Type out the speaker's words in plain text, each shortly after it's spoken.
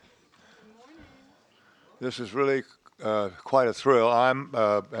This is really quite a thrill. And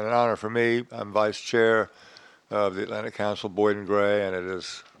an honor for me. I'm vice chair of the Atlantic Council, Boyd and Gray, and it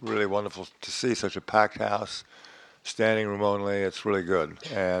is really wonderful to see such a packed house, standing room only. It's really good.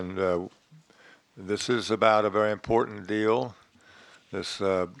 And this is about a very important deal. This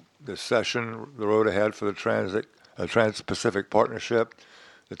session, the Road Ahead for the Trans-Pacific Partnership,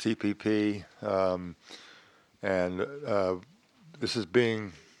 the TPP, and this is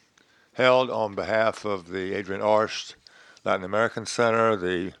being held on behalf of the Adrian Arsht Latin American Center,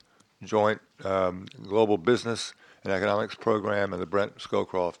 the Joint Global Business and Economics Program, and the Brent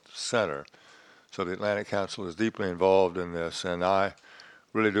Scowcroft Center. So the Atlantic Council is deeply involved in this, and I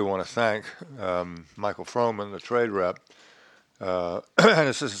really do want to thank Michael Froman, the trade rep, and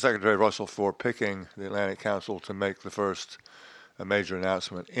Assistant Secretary Russell for picking the Atlantic Council to make the first major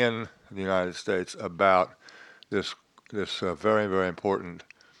announcement in the United States about this very, very important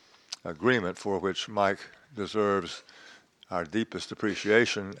agreement, for which Mike deserves our deepest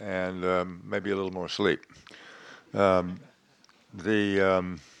appreciation and maybe a little more sleep. The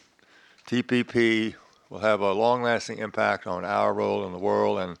TPP will have a long-lasting impact on our role in the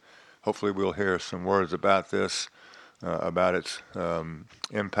world, and hopefully we'll hear some words about this, about its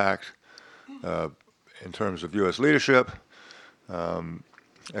impact in terms of U.S. leadership,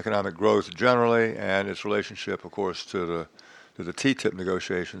 economic growth generally, and its relationship, of course, to the TTIP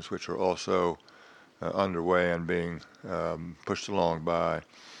negotiations, which are also underway and being pushed along by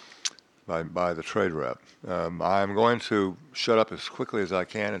the trade rep. I'm going to shut up as quickly as I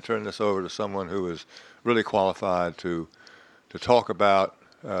can and turn this over to someone who is really qualified to talk about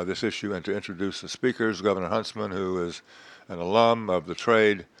this issue and to introduce the speakers. Governor Huntsman, who is an alum of the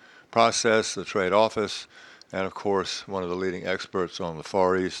trade process, the trade office, and of course one of the leading experts on the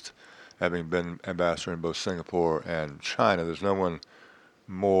Far East, having been ambassador in both Singapore and China. There's no one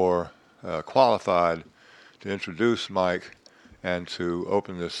more qualified to introduce Mike and to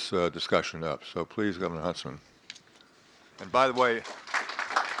open this discussion up. So please, Governor Huntsman. And by the way,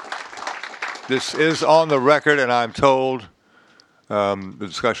 this is on the record, and I'm told the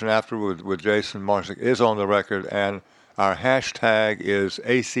discussion afterward with Jason Marsick is on the record, and our hashtag is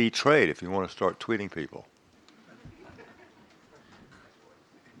ACTrade if you want to start tweeting people.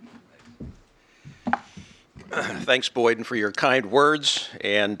 Thanks, Boyden, for your kind words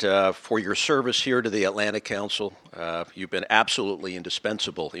and for your service here to the Atlantic Council. You've been absolutely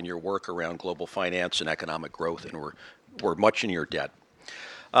indispensable in your work around global finance and economic growth, and we're much in your debt.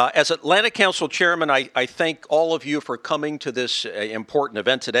 As Atlantic Council Chairman, I thank all of you for coming to this important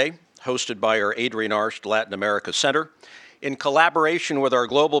event today, hosted by our Adrian Arsht Latin America Center, in collaboration with our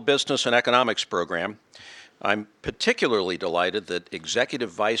Global Business and Economics Program. I'm particularly delighted that Executive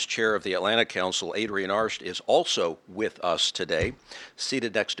Vice Chair of the Atlantic Council, Adrian Arsht, is also with us today,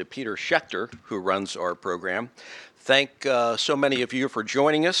 seated next to Peter Schechter, who runs our program. Thank so many of you for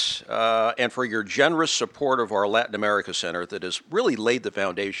joining us and for your generous support of our Latin America Center that has really laid the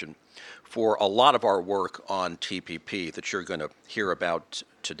foundation for a lot of our work on TPP that you're going to hear about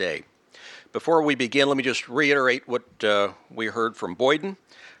today. Before we begin, let me just reiterate what we heard from Boyden.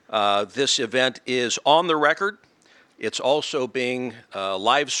 This event is on the record. It's also being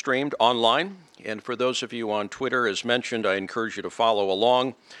live streamed online. And for those of you on Twitter, as mentioned, I encourage you to follow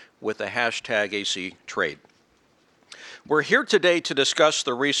along with the hashtag ACTrade. We're here today to discuss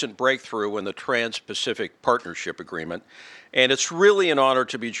the recent breakthrough in the Trans-Pacific Partnership Agreement. And it's really an honor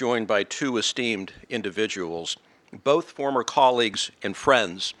to be joined by two esteemed individuals, both former colleagues and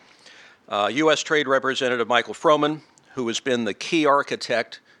friends. U.S. Trade Representative Michael Froman, who has been the key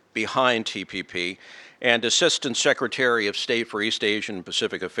architect behind TPP, and Assistant Secretary of State for East Asian and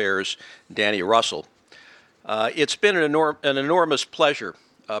Pacific Affairs, Danny Russell. It's been an enormous pleasure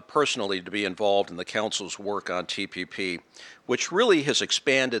personally to be involved in the Council's work on TPP, which really has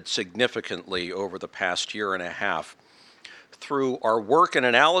expanded significantly over the past year and a half. Through our work and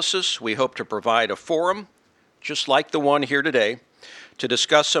analysis, we hope to provide a forum, just like the one here today, to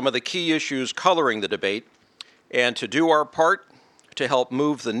discuss some of the key issues coloring the debate and to do our part to help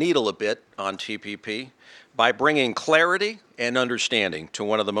move the needle a bit on TPP by bringing clarity and understanding to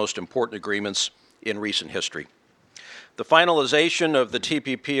one of the most important agreements in recent history. The finalization of the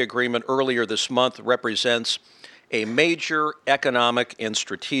TPP agreement earlier this month represents a major economic and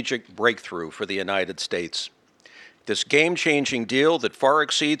strategic breakthrough for the United States. This game-changing deal that far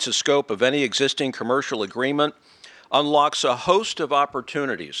exceeds the scope of any existing commercial agreement unlocks a host of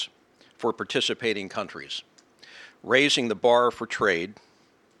opportunities for participating countries, raising the bar for trade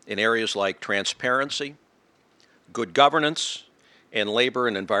in areas like transparency, good governance, and labor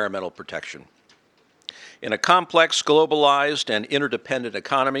and environmental protection. In a complex, globalized, and interdependent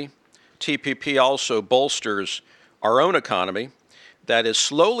economy, TPP also bolsters our own economy that is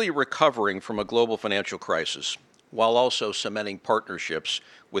slowly recovering from a global financial crisis, while also cementing partnerships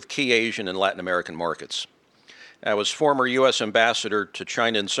with key Asian and Latin American markets. As former U.S. ambassador to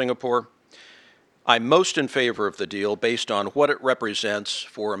China and Singapore, I'm most in favor of the deal based on what it represents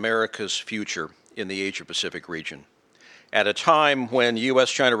for America's future in the Asia-Pacific region. At a time when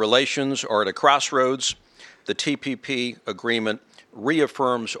U.S.-China relations are at a crossroads, the TPP agreement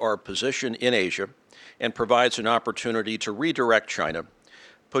reaffirms our position in Asia and provides an opportunity to redirect China,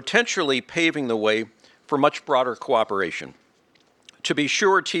 potentially paving the way for much broader cooperation. To be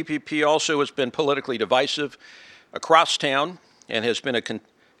sure, TPP also has been politically divisive across town and has been a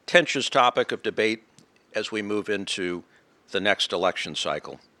contentious topic of debate as we move into the next election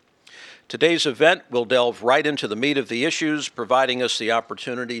cycle. Today's event will delve right into the meat of the issues, providing us the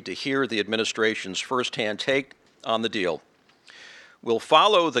opportunity to hear the administration's firsthand take on the deal. We'll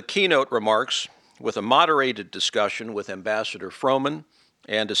follow the keynote remarks with a moderated discussion with Ambassador Froman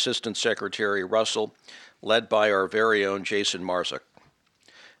and Assistant Secretary Russell, led by our very own Jason Marczuk.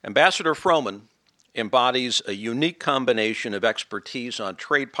 Ambassador Froman embodies a unique combination of expertise on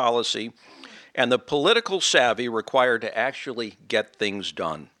trade policy and the political savvy required to actually get things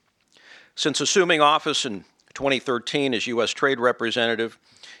done. Since assuming office in 2013 as U.S. Trade Representative,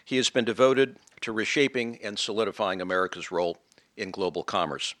 he has been devoted to reshaping and solidifying America's role in global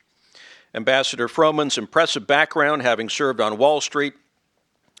commerce. Ambassador Froman's impressive background, having served on Wall Street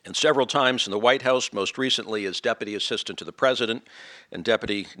and several times in the White House, most recently as Deputy Assistant to the President and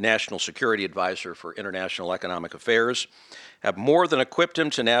Deputy National Security Advisor for International Economic Affairs, have more than equipped him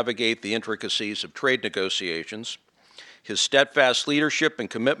to navigate the intricacies of trade negotiations. His steadfast leadership and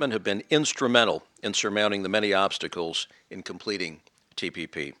commitment have been instrumental in surmounting the many obstacles in completing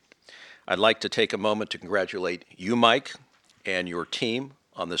TPP. I'd like to take a moment to congratulate you, Mike, and your team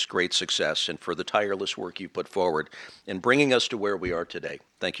on this great success and for the tireless work you put forward in bringing us to where we are today.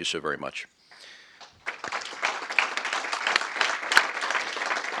 Thank you so very much.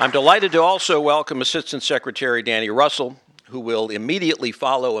 I'm delighted to also welcome Assistant Secretary Danny Russell, who will immediately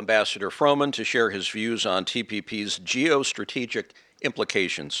follow Ambassador Froman to share his views on TPP's geostrategic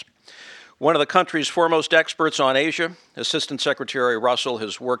implications. One of the country's foremost experts on Asia, Assistant Secretary Russell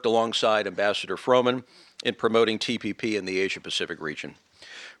has worked alongside Ambassador Froman in promoting TPP in the Asia-Pacific region.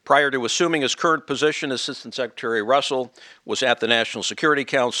 Prior to assuming his current position, Assistant Secretary Russell was at the National Security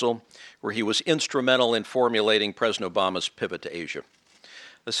Council, where he was instrumental in formulating President Obama's pivot to Asia.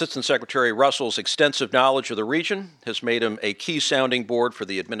 Assistant Secretary Russell's extensive knowledge of the region has made him a key sounding board for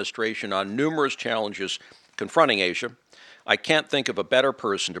the administration on numerous challenges confronting Asia. I can't think of a better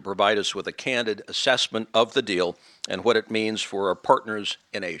person to provide us with a candid assessment of the deal and what it means for our partners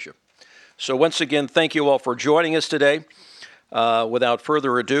in Asia. So once again, thank you all for joining us today. Without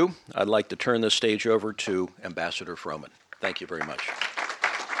further ado, I'd like to turn this stage over to Ambassador Froman. Thank you very much.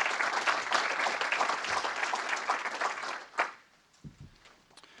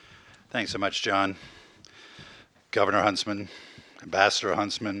 Thanks so much, John. Governor Huntsman, Ambassador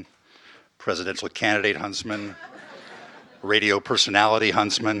Huntsman, presidential candidate Huntsman, radio personality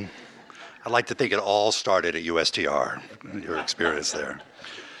Huntsman. I'd like to think it all started at USTR, your experience there.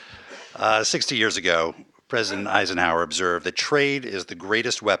 60 years ago, President Eisenhower observed that trade is the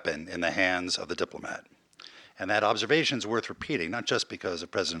greatest weapon in the hands of the diplomat. And that observation is worth repeating, not just because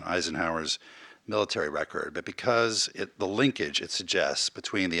of President Eisenhower's military record, but because the linkage it suggests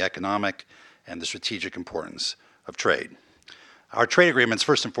between the economic and the strategic importance of trade. Our trade agreements,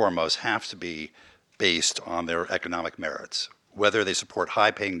 first and foremost, have to be based on their economic merits, whether they support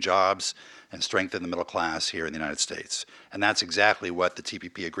high-paying jobs and strengthen the middle class here in the United States. And that's exactly what the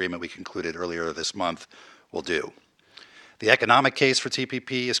TPP agreement we concluded earlier this month will do. The economic case for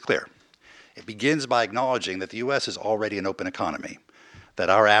TPP is clear. It begins by acknowledging that the U.S. is already an open economy, that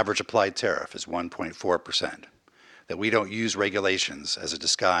our average applied tariff is 1.4%, that we don't use regulations as a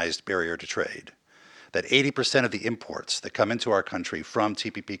disguised barrier to trade, that 80% of the imports that come into our country from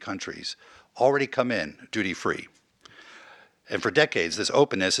TPP countries already come in duty-free. And for decades, this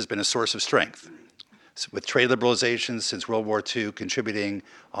openness has been a source of strength, with trade liberalizations since World War II contributing,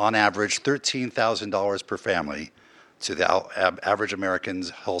 on average, $13,000 per family to the average American's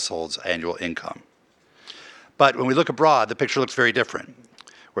household's annual income. But when we look abroad, the picture looks very different,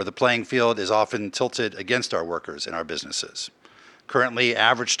 where the playing field is often tilted against our workers and our businesses. Currently,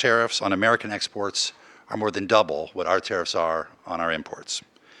 average tariffs on American exports are more than double what our tariffs are on our imports.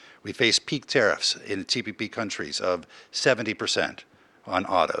 We face peak tariffs in TPP countries of 70% on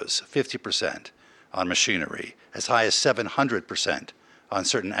autos, 50% on machinery, as high as 700% on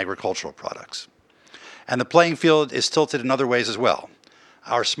certain agricultural products. And the playing field is tilted in other ways as well.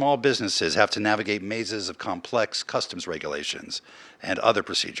 Our small businesses have to navigate mazes of complex customs regulations and other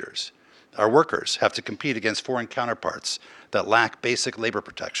procedures. Our workers have to compete against foreign counterparts that lack basic labor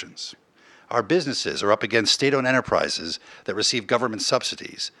protections. Our businesses are up against state-owned enterprises that receive government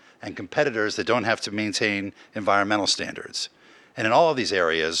subsidies and competitors that don't have to maintain environmental standards. And in all of these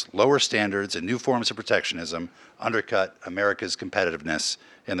areas, lower standards and new forms of protectionism undercut America's competitiveness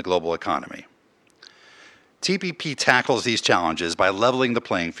in the global economy. TPP tackles these challenges by leveling the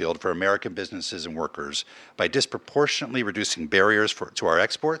playing field for American businesses and workers by disproportionately reducing barriers to our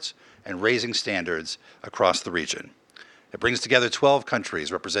exports and raising standards across the region. It brings together 12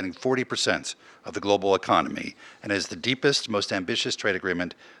 countries representing 40% of the global economy and is the deepest, most ambitious trade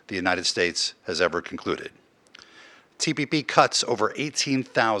agreement the United States has ever concluded. TPP cuts over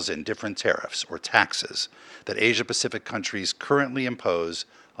 18,000 different tariffs or taxes that Asia-Pacific countries currently impose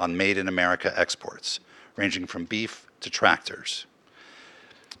on made-in-America exports, ranging from beef to tractors.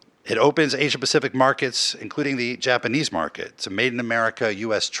 It opens Asia-Pacific markets, including the Japanese market, to made-in-America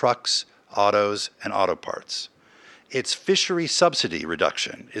U.S. trucks, autos, and auto parts. Its fishery subsidy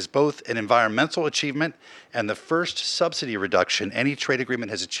reduction is both an environmental achievement and the first subsidy reduction any trade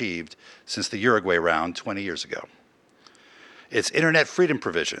agreement has achieved since the Uruguay round 20 years ago. Its internet freedom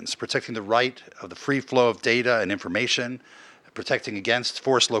provisions, protecting the right of the free flow of data and information, protecting against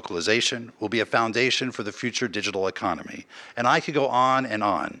forced localization, will be a foundation for the future digital economy. And I could go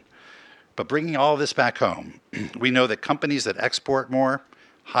on. But bringing all of this back home, we know that companies that export more,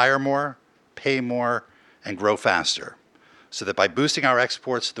 hire more, pay more, and grow faster. So that by boosting our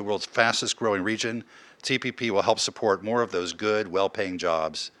exports to the world's fastest growing region, TPP will help support more of those good, well-paying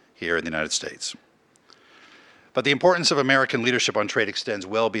jobs here in the United States. But the importance of American leadership on trade extends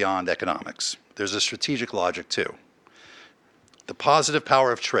well beyond economics. There's a strategic logic too. The positive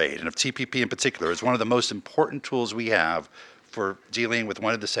power of trade, and of TPP in particular, is one of the most important tools we have for dealing with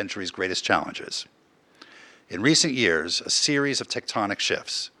one of the century's greatest challenges. In recent years, a series of tectonic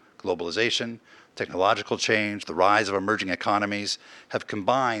shifts, globalization, technological change, the rise of emerging economies, have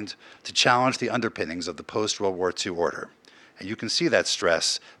combined to challenge the underpinnings of the post-World War II order. And you can see that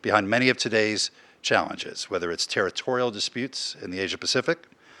stress behind many of today's challenges, whether it's territorial disputes in the Asia-Pacific,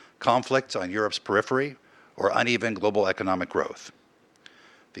 conflict on Europe's periphery, or uneven global economic growth.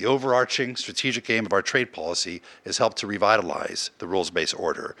 The overarching strategic aim of our trade policy is help to revitalize the rules-based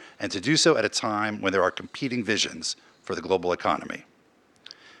order, and to do so at a time when there are competing visions for the global economy.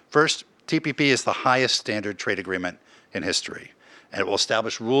 First, TPP is the highest standard trade agreement in history, and it will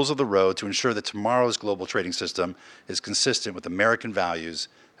establish rules of the road to ensure that tomorrow's global trading system is consistent with American values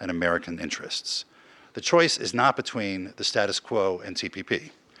and American interests. The choice is not between the status quo and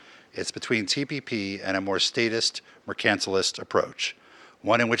TPP. It's between TPP and a more statist, mercantilist approach,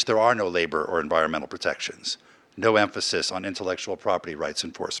 one in which there are no labor or environmental protections, no emphasis on intellectual property rights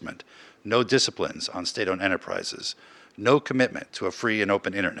enforcement, no disciplines on state-owned enterprises, no commitment to a free and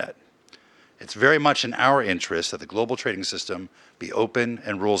open internet. It's very much in our interest that the global trading system be open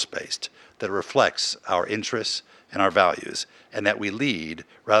and rules-based, that it reflects our interests and our values, and that we lead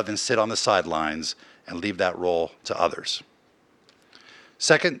rather than sit on the sidelines and leave that role to others.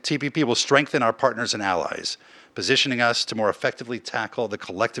 Second, TPP will strengthen our partners and allies, positioning us to more effectively tackle the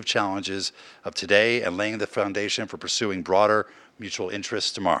collective challenges of today and laying the foundation for pursuing broader mutual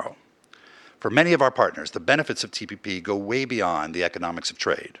interests tomorrow. For many of our partners, the benefits of TPP go way beyond the economics of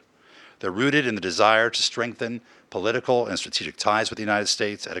trade. They're rooted in the desire to strengthen political and strategic ties with the United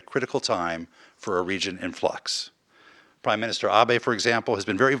States at a critical time for a region in flux. Prime Minister Abe, for example, has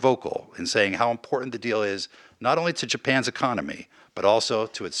been very vocal in saying how important the deal is not only to Japan's economy, but also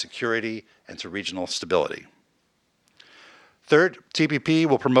to its security and to regional stability. Third, TPP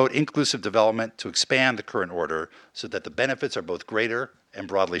will promote inclusive development to expand the current order so that the benefits are both greater and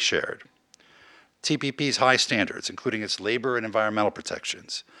broadly shared. TPP's high standards, including its labor and environmental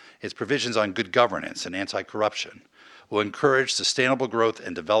protections, its provisions on good governance and anti-corruption, will encourage sustainable growth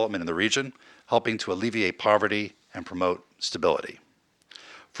and development in the region, helping to alleviate poverty and promote stability.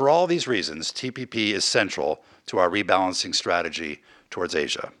 For all these reasons, TPP is central to our rebalancing strategy towards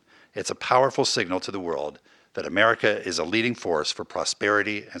Asia. It's a powerful signal to the world that America is a leading force for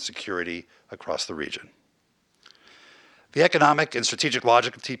prosperity and security across the region. The economic and strategic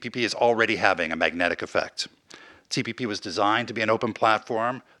logic of TPP is already having a magnetic effect. TPP was designed to be an open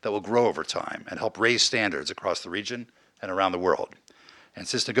platform that will grow over time and help raise standards across the region and around the world. And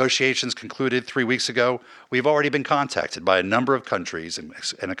since negotiations concluded 3 weeks ago, we've already been contacted by a number of countries and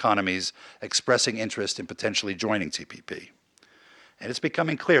economies expressing interest in potentially joining TPP. And it's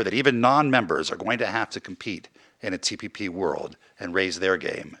becoming clear that even non-members are going to have to compete in a TPP world and raise their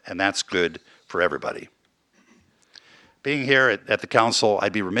game, and that's good for everybody. Being here at the Council,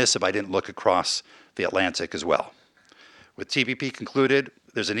 I'd be remiss if I didn't look across the Atlantic as well. With TPP concluded,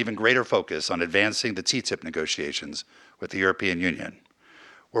 there's an even greater focus on advancing the TTIP negotiations with the European Union.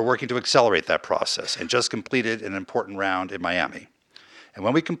 We're working to accelerate that process and just completed an important round in Miami. And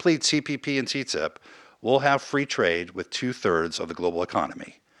when we complete TPP and TTIP, we'll have free trade with 2/3 of the global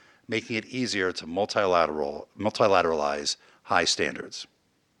economy, making it easier to multilateralize high standards.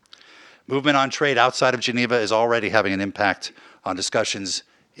 Movement on trade outside of Geneva is already having an impact on discussions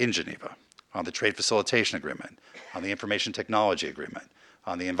in Geneva, on the Trade Facilitation Agreement, on the Information Technology Agreement,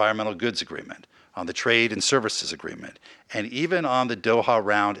 on the Environmental Goods Agreement, on the Trade and Services Agreement, and even on the Doha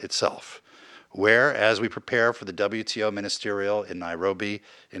round itself, where, as we prepare for the WTO Ministerial in Nairobi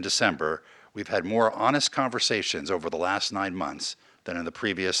in December, we've had more honest conversations over the last 9 months than in the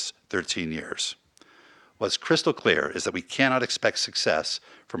previous 13 years. What's crystal clear is that we cannot expect success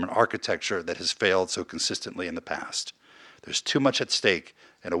from an architecture that has failed so consistently in the past. There's too much at stake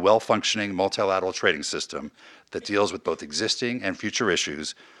in a well-functioning multilateral trading system that deals with both existing and future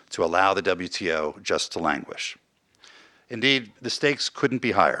issues to allow the WTO just to languish. Indeed, the stakes couldn't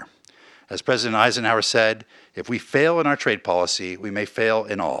be higher. As President Eisenhower said, if we fail in our trade policy, we may fail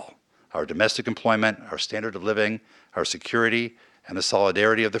in all. Our domestic employment, our standard of living, our security, and the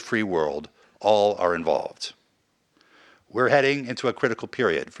solidarity of the free world all are involved. We're heading into a critical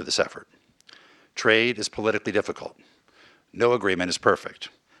period for this effort. Trade is politically difficult. No agreement is perfect,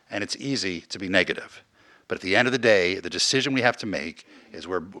 and it's easy to be negative. But at the end of the day, the decision we have to make is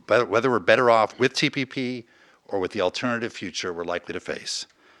whether we're better off with TPP or with the alternative future we're likely to face.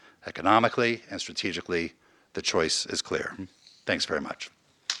 Economically and strategically, the choice is clear. Thanks very much.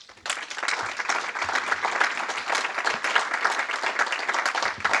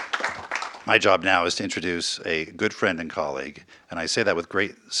 My job now is to introduce a good friend and colleague, and I say that with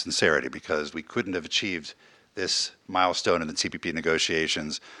great sincerity because we couldn't have achieved this milestone in the TPP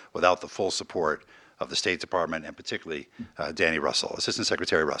negotiations without the full support of the State Department and particularly Danny Russell, Assistant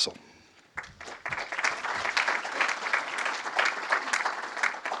Secretary Russell.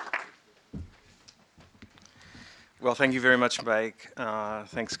 Well, thank you very much, Mike.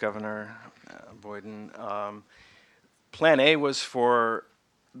 Thanks, Governor Boyden. Plan A was for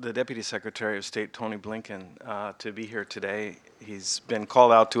the Deputy Secretary of State, Tony Blinken, to be here today. He's been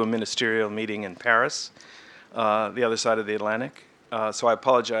called out to a ministerial meeting in Paris, the other side of the Atlantic. So I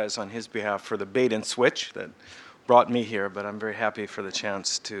apologize on his behalf for the bait and switch that brought me here, but I'm very happy for the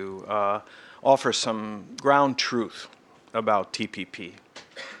chance to offer some ground truth about TPP.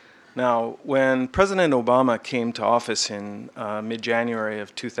 Now, when President Obama came to office in mid-January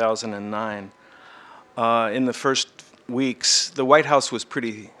of 2009, in the first weeks, the White House was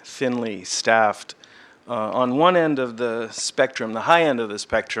pretty thinly staffed. On one end of the spectrum, the high end of the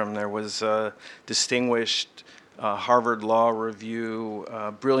spectrum, there was a distinguished Harvard Law Review,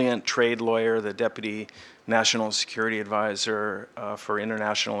 brilliant trade lawyer, the Deputy National Security Advisor for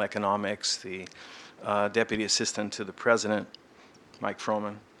International Economics, the Deputy Assistant to the President, Mike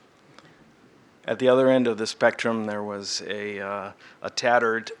Froman. At the other end of the spectrum, there was a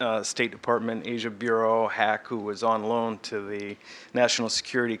tattered State Department Asia Bureau hack who was on loan to the National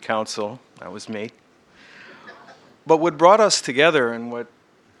Security Council. That was me. But what brought us together and what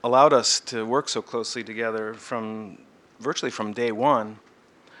allowed us to work so closely together virtually from day one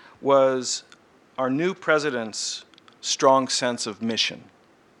was our new president's strong sense of mission.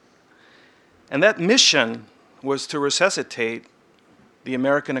 And that mission was to resuscitate the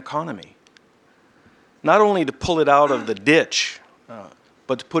American economy. Not only to pull it out of the ditch,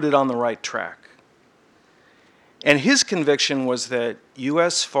 but to put it on the right track. And his conviction was that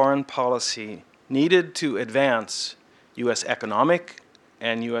U.S. foreign policy needed to advance U.S. economic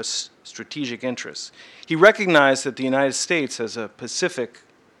and U.S. strategic interests. He recognized that the United States, as a Pacific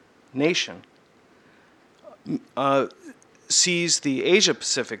nation, sees the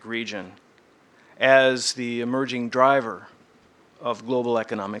Asia-Pacific region as the emerging driver of global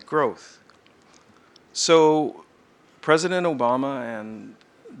economic growth. So President Obama and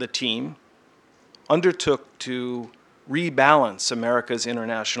the team undertook to rebalance America's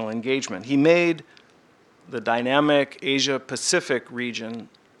international engagement. He made the dynamic Asia-Pacific region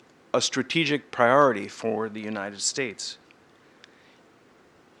a strategic priority for the United States.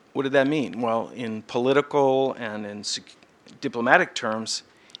 What did that mean? Well, in political and in diplomatic terms,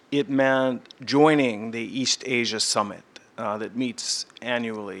 it meant joining the East Asia Summit that meets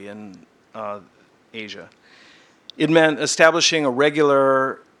annually in Asia. It meant establishing a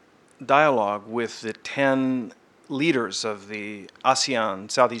regular dialogue with the 10 leaders of the ASEAN,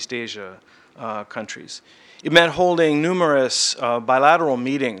 Southeast Asia countries. It meant holding numerous bilateral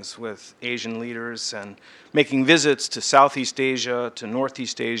meetings with Asian leaders and making visits to Southeast Asia, to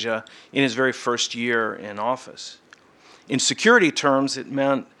Northeast Asia in his very first year in office. In security terms, it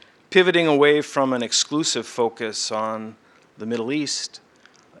meant pivoting away from an exclusive focus on the Middle East,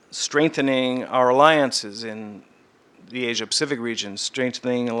 strengthening our alliances in the Asia-Pacific region,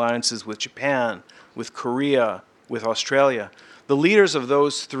 strengthening alliances with Japan, with Korea, with Australia. The leaders of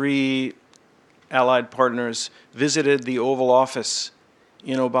those three allied partners visited the Oval Office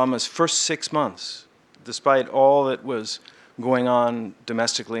in Obama's first 6 months, despite all that was going on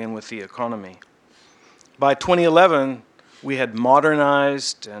domestically and with the economy. By 2011, we had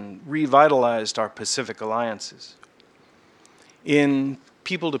modernized and revitalized our Pacific alliances. In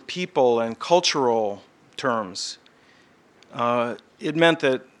people-to-people and cultural terms, it meant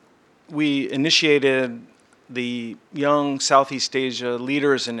that we initiated the Young Southeast Asia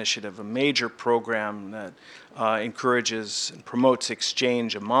Leaders Initiative, a major program that encourages and promotes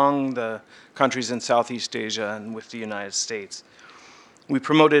exchange among the countries in Southeast Asia and with the United States. We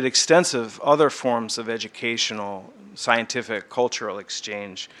promoted extensive other forms of educational, scientific, cultural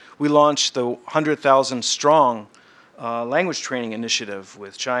exchange. We launched the 100,000 strong language training initiative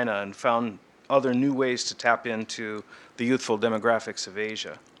with China and found other new ways to tap into the youthful demographics of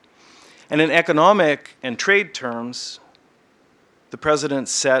Asia. And in economic and trade terms, the president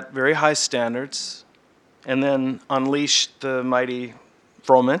set very high standards and then unleashed the mighty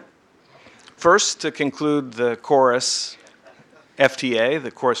Froman. First, to conclude the KORUS FTA,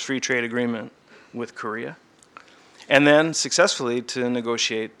 the KORUS Free Trade Agreement with Korea, and then successfully to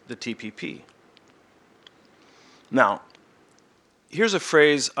negotiate the TPP. Now, here's a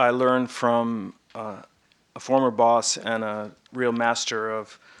phrase I learned from a former boss and a real master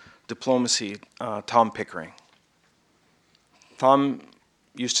of diplomacy, Tom Pickering. Tom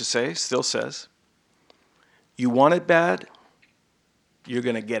used to say, still says, you want it bad, you're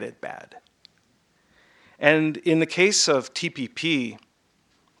going to get it bad. And in the case of TPP,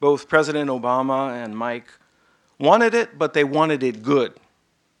 both President Obama and Mike wanted it, but they wanted it good.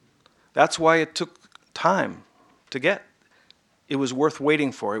 That's why it took time to get. It was worth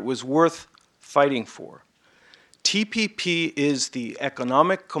waiting for. It was worth fighting for. TPP is the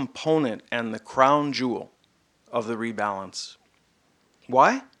economic component and the crown jewel of the rebalance.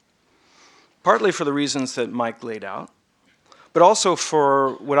 Why? Partly for the reasons that Mike laid out, but also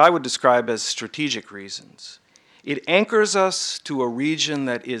for what I would describe as strategic reasons. It anchors us to a region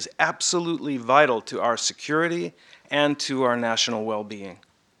that is absolutely vital to our security and to our national well-being.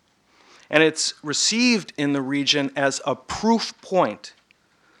 And it's received in the region as a proof point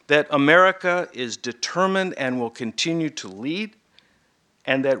that America is determined and will continue to lead,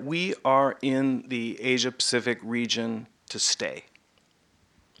 and that we are in the Asia-Pacific region to stay.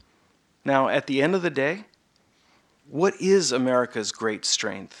 Now, at the end of the day, what is America's great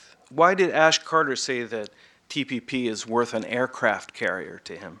strength? Why did Ash Carter say that TPP is worth an aircraft carrier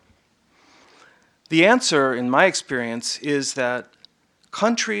to him? The answer, in my experience, is that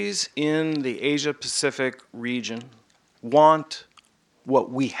countries in the Asia-Pacific region want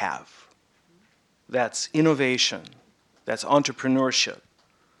what we have. That's innovation, that's entrepreneurship,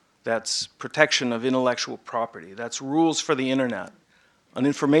 that's protection of intellectual property, that's rules for the internet, an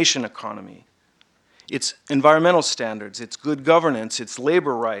information economy. It's environmental standards, it's good governance, it's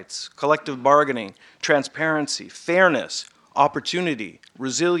labor rights, collective bargaining, transparency, fairness, opportunity,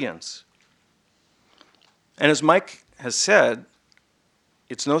 resilience. And as Mike has said,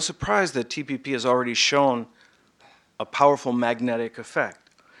 it's no surprise that TPP has already shown a powerful magnetic effect.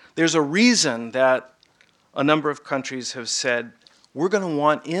 There's a reason that a number of countries have said, we're going to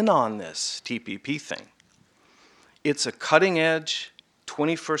want in on this TPP thing. It's a cutting-edge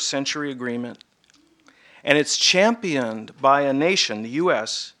 21st century agreement, and it's championed by a nation, the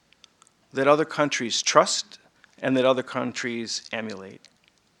US, that other countries trust and that other countries emulate.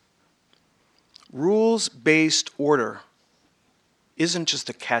 Rules-based order isn't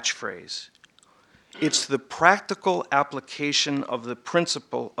just a catchphrase. It's the practical application of the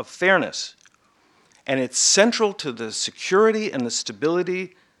principle of fairness, and it's central to the security and the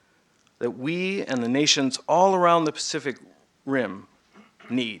stability that we and the nations all around the Pacific Rim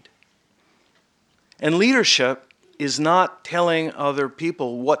need. And leadership is not telling other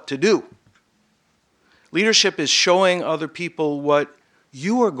people what to do. Leadership is showing other people what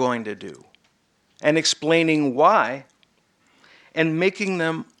you are going to do and explaining why and making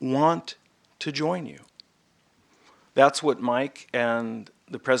them want to join you. That's what Mike and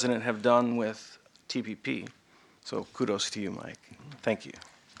the president have done with TPP. So kudos to you, Mike. Thank you.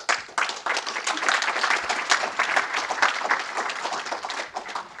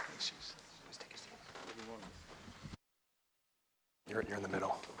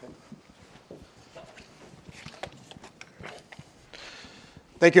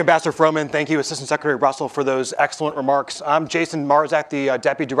 Thank you, Ambassador Froman. Thank you, Assistant Secretary Russell, for those excellent remarks. I'm Jason Marzak, the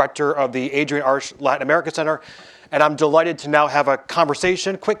Deputy Director of the Adrian Arch Latin America Center, and I'm delighted to now have a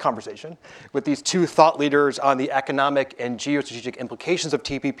quick conversation, with these two thought leaders on the economic and geostrategic implications of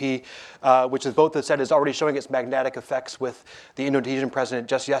TPP, which, as both have said, is already showing its magnetic effects, with the Indonesian president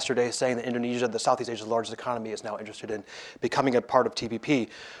just yesterday saying that Indonesia, the Southeast Asia's largest economy, is now interested in becoming a part of TPP.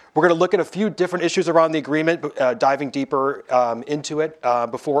 We're going to look at a few different issues around the agreement, diving deeper into it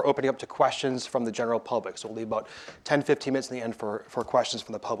before opening up to questions from the general public. So we'll leave about 10, 15 minutes in the end for questions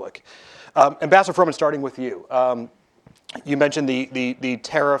from the public. Ambassador Froman, starting with you. You mentioned the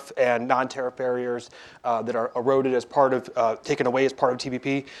tariff and non-tariff barriers that are eroded as part of, taken away as part of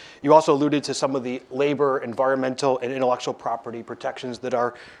TPP. You also alluded to some of the labor, environmental, and intellectual property protections that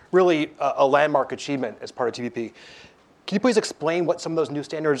are really a landmark achievement as part of TPP. Can you please explain what some of those new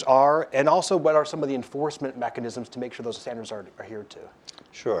standards are, and also what are some of the enforcement mechanisms to make sure those standards are adhered to?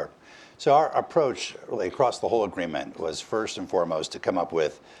 Sure. So our approach really across the whole agreement was first and foremost to come up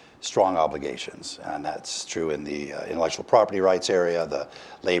with strong obligations. And that's true in the intellectual property rights area, the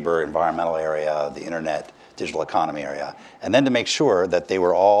labor, environmental area, the internet, digital economy area. And then to make sure that they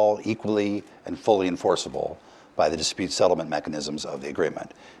were all equally and fully enforceable by the dispute settlement mechanisms of the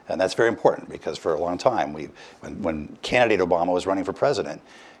agreement. And that's very important, because for a long time, when candidate Obama was running for president,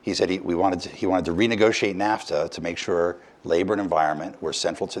 he said he wanted to renegotiate NAFTA to make sure labor and environment were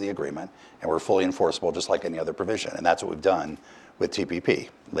central to the agreement and were fully enforceable just like any other provision. And that's what we've done with TPP.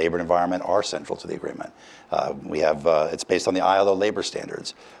 Labor and environment are central to the agreement. It's based on the ILO labor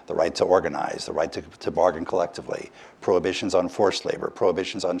standards, the right to organize, the right to bargain collectively, prohibitions on forced labor,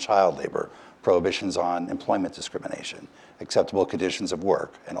 prohibitions on child labor, prohibitions on employment discrimination, acceptable conditions of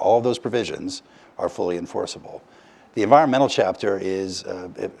work, and all of those provisions are fully enforceable. The environmental chapter is,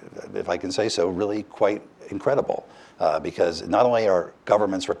 if I can say so, really quite incredible, because not only are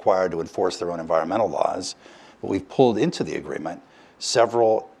governments required to enforce their own environmental laws, but we've pulled into the agreement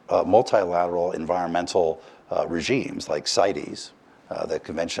several multilateral environmental regimes like CITES, the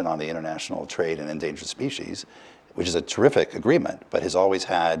Convention on the International Trade in Endangered Species, which is a terrific agreement, but has always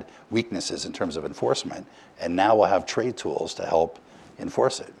had weaknesses in terms of enforcement, and now we'll have trade tools to help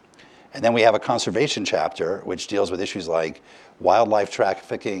enforce it. And then we have a conservation chapter, which deals with issues like wildlife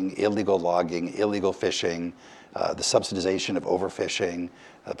trafficking, illegal logging, illegal fishing, the subsidization of overfishing,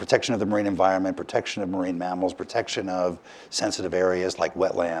 protection of the marine environment, protection of marine mammals, protection of sensitive areas like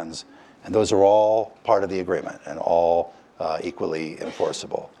wetlands. And those are all part of the agreement and all equally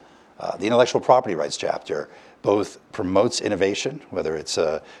enforceable. The intellectual property rights chapter both promotes innovation, whether it's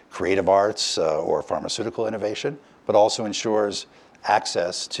creative arts or pharmaceutical innovation, but also ensures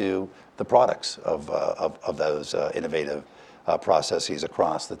access to the products of those innovative processes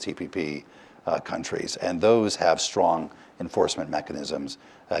across the TPP countries. And those have strong enforcement mechanisms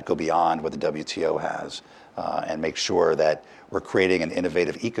that go beyond what the WTO has and make sure that we're creating an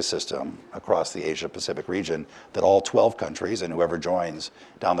innovative ecosystem across the Asia-Pacific region that all 12 countries and whoever joins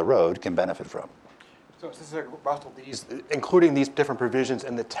down the road can benefit from. So, Russell, including these different provisions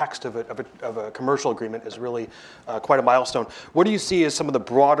in the text of a commercial agreement is really quite a milestone. What do you see as some of the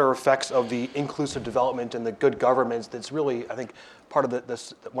broader effects of the inclusive development and the good governance that's really, I think, part of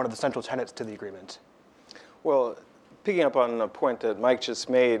one of the central tenets to the agreement? Well, picking up on a point that Mike just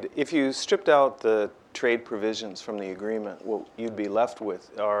made, if you stripped out the trade provisions from the agreement, what you'd be left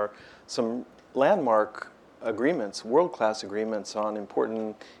with are some landmark agreements, world-class agreements on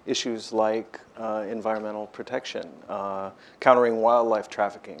important issues like environmental protection, countering wildlife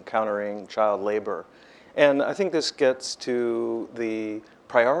trafficking, countering child labor. And I think this gets to the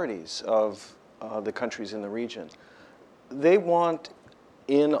priorities of the countries in the region. They want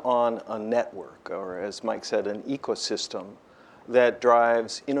in on a network, or as Mike said, an ecosystem that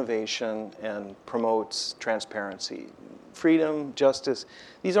drives innovation and promotes transparency. Freedom, justice,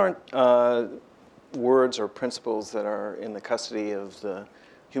 these aren't words or principles that are in the custody of the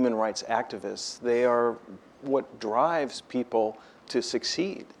human rights activists. They are what drives people to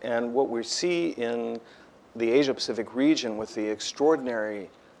succeed. And what we see in the Asia-Pacific region with the extraordinary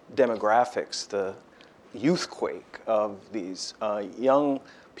demographics, the youthquake of these young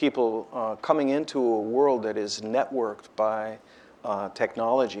people coming into a world that is networked by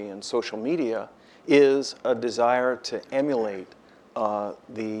technology and social media, is a desire to emulate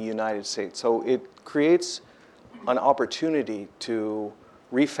the United States. So it creates an opportunity to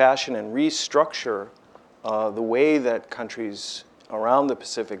refashion and restructure the way that countries around the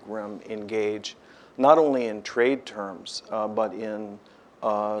Pacific Rim engage, not only in trade terms, but in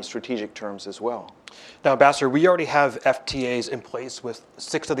strategic terms as well. Now, Ambassador, we already have FTAs in place with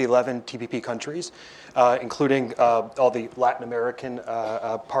 6 of the 11 TPP countries, including all the Latin American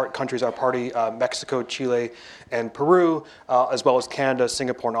countries, our party, Mexico, Chile, and Peru, as well as Canada,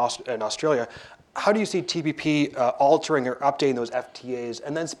 Singapore, and Australia. How do you see TPP altering or updating those FTAs?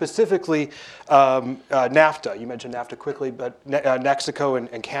 And then specifically, NAFTA. You mentioned NAFTA quickly, but Mexico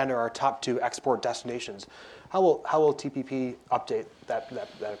and Canada are our top 2 export destinations. How will TPP update that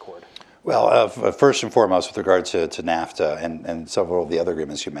accord? Well, first and foremost, with regard to NAFTA and several of the other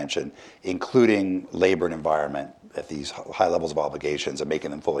agreements you mentioned, including labor and environment at these high levels of obligations and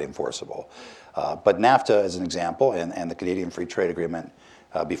making them fully enforceable. But NAFTA, as an example, and the Canadian Free Trade Agreement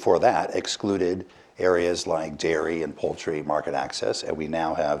before that, excluded areas like dairy and poultry market access, and we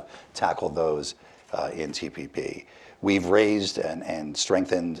now have tackled those in TPP. We've raised and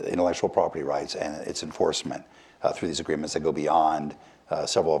strengthened intellectual property rights and its enforcement through these agreements that go beyond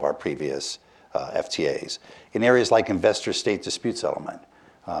several of our previous FTAs. In areas like investor-state dispute settlement,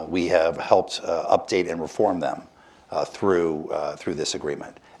 we have helped update and reform them through this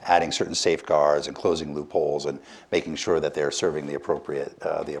agreement, adding certain safeguards and closing loopholes and making sure that they're serving the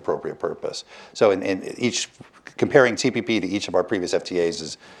appropriate purpose. So in each, comparing TPP to each of our previous FTAs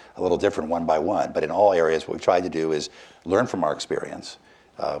is a little different one by one, but in all areas what we've tried to do is learn from our experience,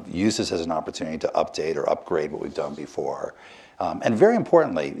 use this as an opportunity to update or upgrade what we've done before. And very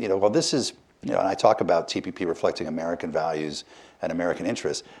importantly, while this is, and I talk about TPP reflecting American values and American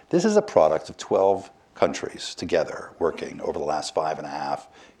interests, this is a product of 12 countries together working over the last 5.5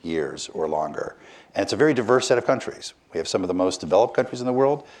 years or longer. And it's a very diverse set of countries. We have some of the most developed countries in the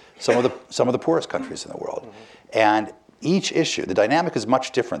world, some of the poorest countries in the world. Mm-hmm. And each issue, the dynamic is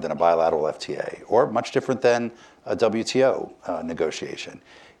much different than a bilateral FTA or much different than a WTO negotiation.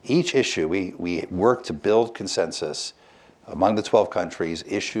 Each issue, we work to build consensus among the 12 countries,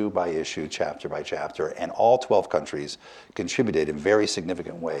 issue by issue, chapter by chapter, and all 12 countries contributed in very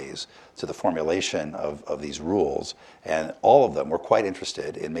significant ways to the formulation of these rules. And all of them were quite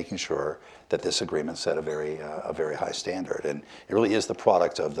interested in making sure that this agreement set a very high standard. And it really is the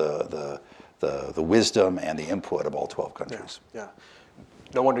product of the wisdom and the input of all 12 countries. Yeah.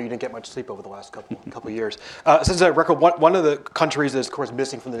 No wonder you didn't get much sleep over the last couple of years. Since I record, one of the countries that's, of course,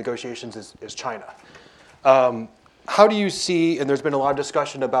 missing from the negotiations is China. How do you see, and there's been a lot of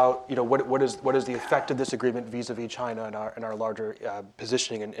discussion about, what is the effect of this agreement vis-a-vis China and our larger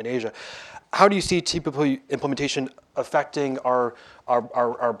positioning in Asia? How do you see TPP implementation affecting our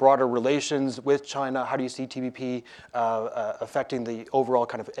broader relations with China? How do you see TPP affecting the overall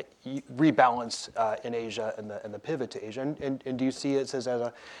kind of rebalance in Asia and the pivot to Asia? And do you see it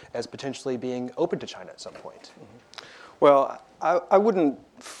as potentially being open to China at some point? Mm-hmm. Well, I wouldn't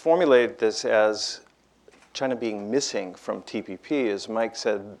formulate this as China being missing from TPP. As Mike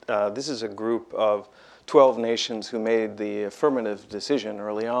said, this is a group of 12 nations who made the affirmative decision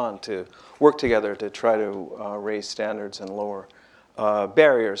early on to work together to try to raise standards and lower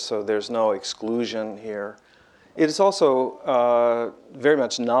barriers, so there's no exclusion here. It is also very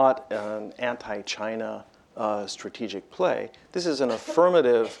much not an anti-China strategic play. This is an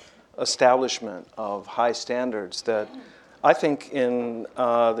affirmative establishment of high standards that I think in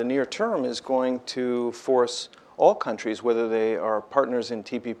the near term is going to force all countries, whether they are partners in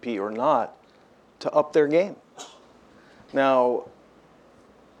TPP or not, to up their game. Now,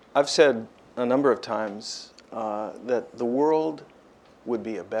 I've said a number of times that the world would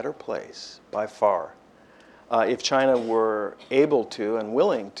be a better place by far if China were able to and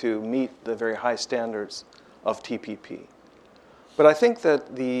willing to meet the very high standards of TPP. But I think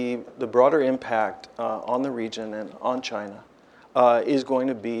that the broader impact on the region and on China is going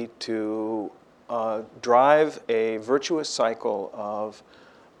to be to drive a virtuous cycle of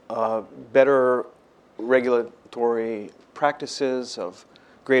better regulatory practices, of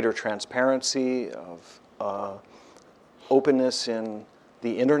greater transparency, of openness in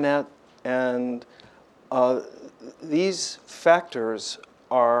the internet. And these factors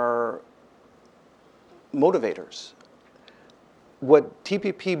are motivators. What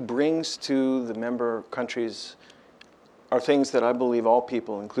TPP brings to the member countries are things that I believe all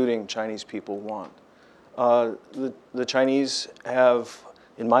people, including Chinese people, want. The Chinese have,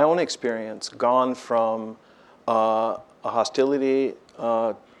 in my own experience, gone from a hostility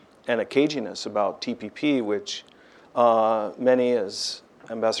and a caginess about TPP, which many, as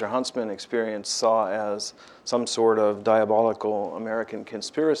Ambassador Huntsman experienced, saw as some sort of diabolical American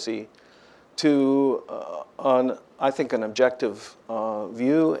conspiracy, to I think an objective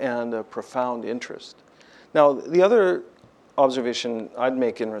view and a profound interest. Now, the other observation I'd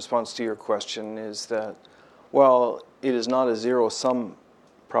make in response to your question is that while it is not a zero-sum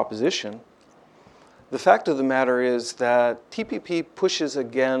proposition, The fact of the matter is that TPP pushes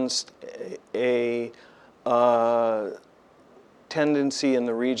against a tendency in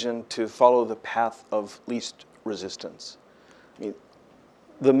the region to follow the path of least resistance. I mean,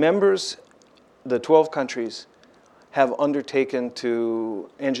 the members, the 12 countries, have undertaken to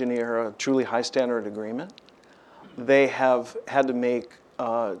engineer a truly high standard agreement. They have had to make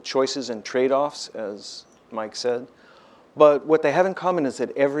choices and trade-offs, as Mike said. But what they have in common is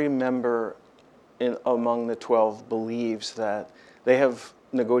that every member among the 12 believes that they have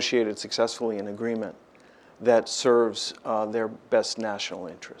negotiated successfully an agreement that serves their best national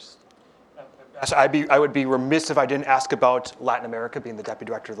interests. So I would be remiss if I didn't ask about Latin America, being the Deputy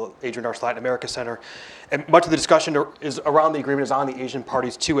Director of the Adrian Arch Latin America Center. And much of the discussion is around the agreement is on the Asian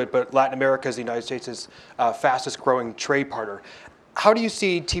parties to it, but Latin America is the United States' fastest growing trade partner. How do you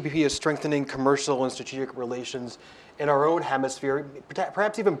see TPP as strengthening commercial and strategic relations in our own hemisphere,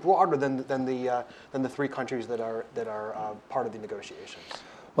 perhaps even broader than the three countries that are part of the negotiations?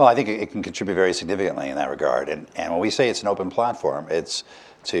 Well, I think it can contribute very significantly in that regard. And when we say it's an open platform, it's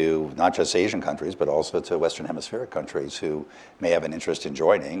to not just Asian countries, but also to Western Hemispheric countries who may have an interest in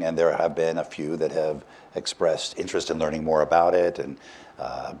joining. And there have been a few that have expressed interest in learning more about it and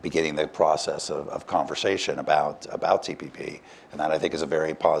beginning the process of conversation about TPP. And that, I think, is a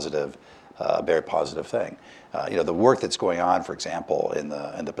very positive thing. The work that's going on, for example, in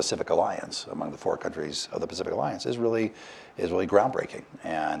the Pacific Alliance, among the 4 countries of the Pacific Alliance, is really groundbreaking,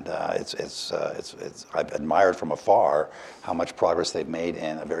 and I've admired from afar how much progress they've made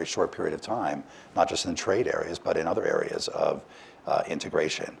in a very short period of time, not just in trade areas, but in other areas of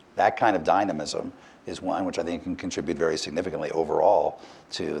integration. That kind of dynamism is one which I think can contribute very significantly overall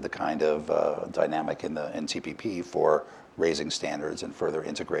to the kind of dynamic in TPP for raising standards and further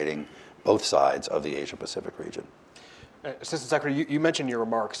integrating both sides of the Asia-Pacific region. Assistant Secretary, you mentioned in your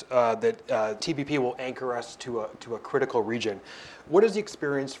remarks that TPP will anchor us to a critical region. What is the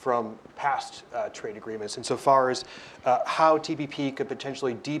experience from past trade agreements insofar as how TPP could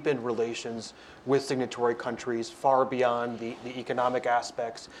potentially deepen relations with signatory countries far beyond the economic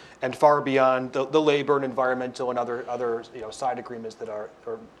aspects and far beyond the labor and environmental and other side agreements that are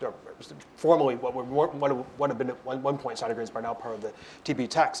formally what have been at one point side agreements, but are now part of the TPP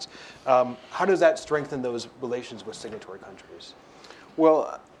text? How does that strengthen those relations with signatory countries?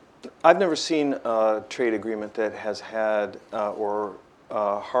 Well, I've never seen a trade agreement that has had or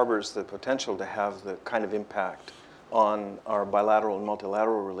harbors the potential to have the kind of impact on our bilateral and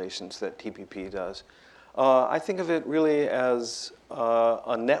multilateral relations that TPP does. I think of it really as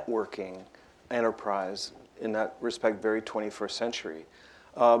a networking enterprise, in that respect, very 21st century.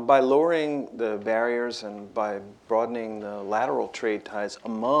 By lowering the barriers and by broadening the lateral trade ties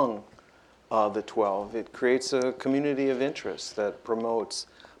among the 12, it creates a community of interest that promotes,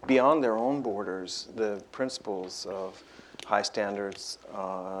 beyond their own borders, the principles of high standards,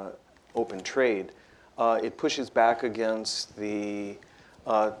 open trade. It pushes back against the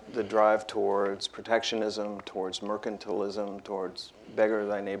drive towards protectionism, towards mercantilism, towards beggar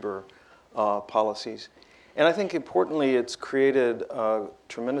thy neighbor policies. And I think importantly, it's created a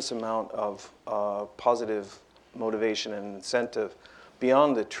tremendous amount of positive motivation and incentive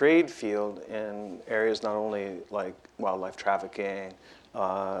beyond the trade field in areas not only like wildlife trafficking,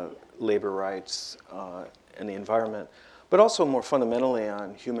 labor rights, and the environment, but also more fundamentally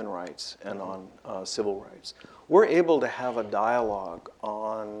on human rights and on civil rights. We're able to have a dialogue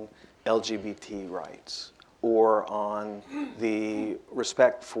on LGBT rights or on the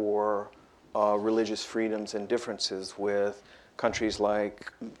respect for religious freedoms and differences with countries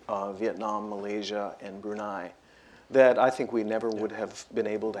like Vietnam, Malaysia, and Brunei that I think we never would have been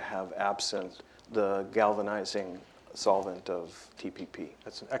able to have absent the galvanizing solvent of TPP.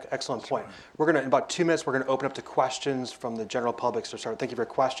 That's an excellent point. We're going to, in about 2 minutes, we're going to open up to questions from the general public. So, thank you for your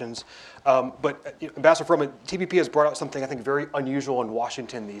questions. But Ambassador Froman, TPP has brought out something I think very unusual in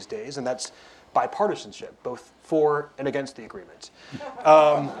Washington these days, and that's bipartisanship, both for and against the agreement.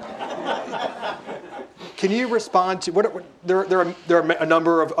 Can you respond to there are a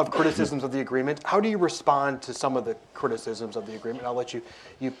number of criticisms of the agreement? How do you respond to some of the criticisms of the agreement? I'll let you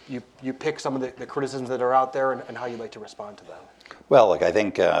pick some of the criticisms that are out there and how you'd like to respond to them. Well, look, I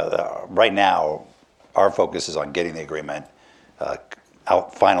think right now our focus is on getting the agreement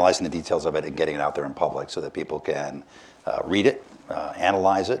out, finalizing the details of it, and getting it out there in public so that people can read it,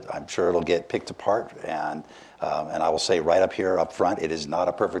 analyze it. I'm sure it'll get picked apart, and I will say right up here, up front, it is not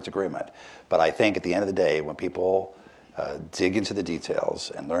a perfect agreement. But I think at the end of the day, when people dig into the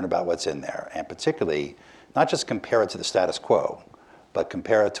details and learn about what's in there, and particularly not just compare it to the status quo, but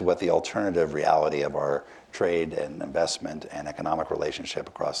compare it to what the alternative reality of our trade and investment and economic relationship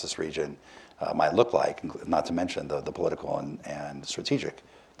across this region might look like, not to mention the political and strategic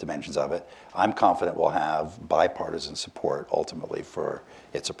dimensions of it, I'm confident we'll have bipartisan support ultimately for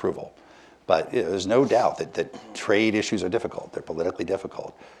its approval. But there's no doubt that trade issues are difficult. They're politically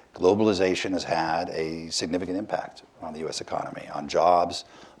difficult. Globalization has had a significant impact on the U.S. economy, on jobs,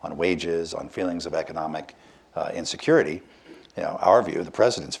 on wages, on feelings of economic insecurity. Our view, the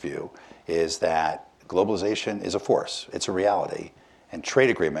president's view, is that globalization is a force. It's a reality. And trade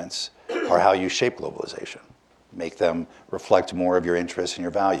agreements are how you shape globalization. Make them reflect more of your interests and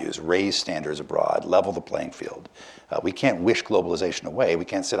your values, raise standards abroad, level the playing field. We can't wish globalization away. We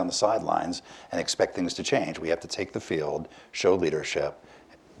can't sit on the sidelines and expect things to change. We have to take the field, show leadership,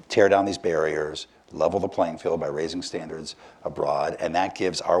 tear down these barriers, level the playing field by raising standards abroad, and that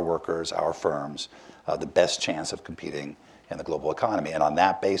gives our workers, our firms, the best chance of competing in the global economy. And on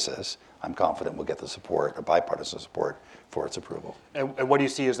that basis, I'm confident we'll get the support, a bipartisan support, for its approval. And what do you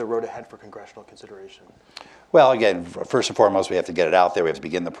see as the road ahead for congressional consideration? Well, again, first and foremost, we have to get it out there. We have to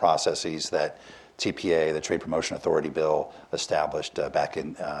begin the processes that TPA, the Trade Promotion Authority bill, established back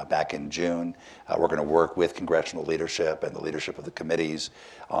in June. We're going to work with congressional leadership and the leadership of the committees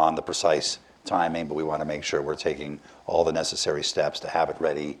on the precise timing, but we want to make sure we're taking all the necessary steps to have it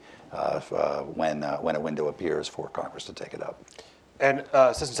ready when a window appears for Congress to take it up. And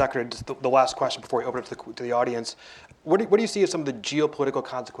Assistant Secretary, just the last question before we open it to the audience. What do you see as some of the geopolitical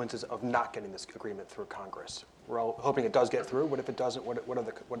consequences of not getting this agreement through Congress? We're all hoping it does get through. What if it doesn't? What are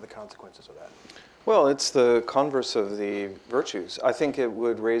the consequences of that? Well, it's the converse of the virtues. I think it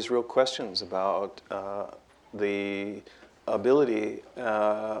would raise real questions about the ability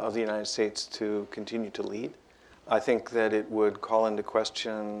of the United States to continue to lead. I think that it would call into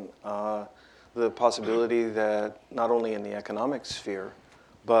question the possibility that not only in the economic sphere,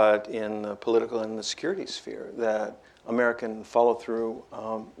 but in the political and the security sphere, that American follow-through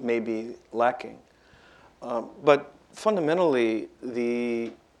may be lacking. But fundamentally,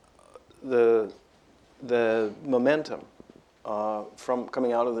 the momentum from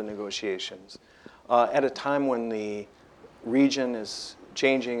coming out of the negotiations at a time when the region is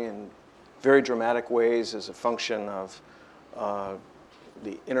changing in very dramatic ways as a function of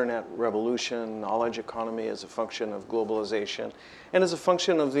the internet revolution, knowledge economy as a function of globalization, and as a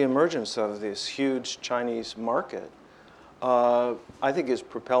function of the emergence of this huge Chinese market, I think is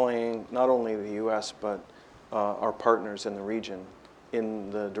propelling not only the U.S. but our partners in the region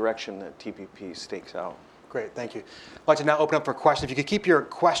in the direction that TPP stakes out. Great, thank you. I'd like to now open up for questions. If you could keep your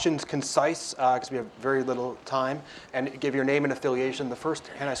questions concise, because we have very little time, and give your name and affiliation. The first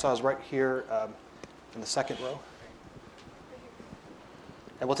hand I saw is right here in the second row.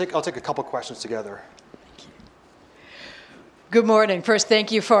 And I'll take a couple questions together. Good morning. First,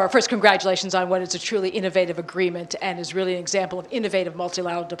 congratulations on what is a truly innovative agreement and is really an example of innovative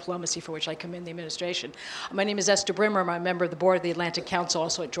multilateral diplomacy for which I commend the administration. My name is Esther Brimmer. I'm a member of the board of the Atlantic Council,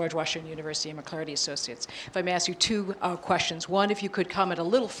 also at George Washington University and McClarty Associates. If I may ask you two questions. One, if you could comment a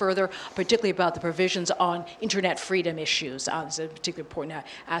little further, particularly about the provisions on internet freedom issues. It's a particularly important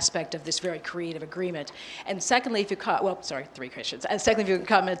aspect of this very creative agreement. And secondly, if you three questions. And secondly, if you could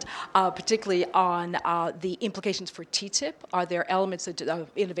comment particularly on the implications for TTIP. Are there elements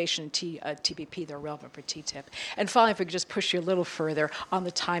of innovation in TPP that are relevant for TTIP? And finally, if we could just push you a little further on the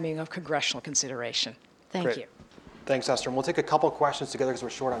timing of congressional consideration. Thank Great. you. Thanks, Esther. And we'll take a couple questions together because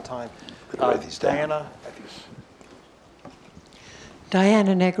we're short on time. Write these down. Diana.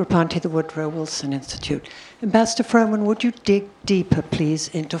 Diana Negroponte, the Woodrow Wilson Institute. Ambassador Froman, would you dig deeper, please,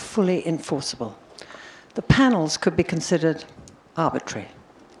 into fully enforceable? The panels could be considered arbitrary,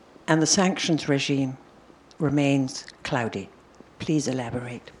 and the sanctions regime remains cloudy. Please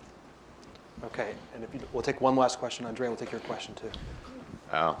elaborate. Okay, and we'll take one last question. Andrea, we'll take your question too.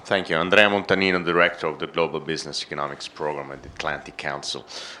 Thank you. Andrea Montanino, Director of the Global Business Economics Program at the Atlantic Council.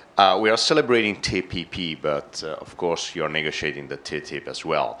 We are celebrating TPP, but of course you're negotiating the TTIP as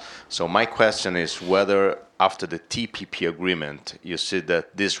well. So my question is whether after the TPP agreement, you see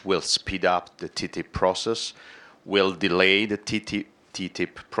that this will speed up the TTIP process, will delay the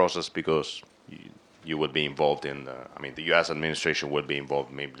TTIP process because you will be involved in, the U.S. administration will be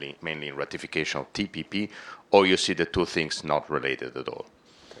involved mainly in ratification of TPP, or you see the two things not related at all?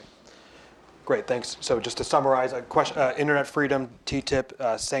 Okay. Great, thanks. So just to summarize, internet freedom,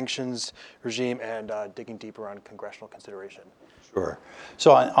 TTIP, sanctions regime, and digging deeper on congressional consideration. Sure.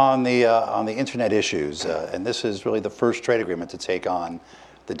 So on the internet issues, and this is really the first trade agreement to take on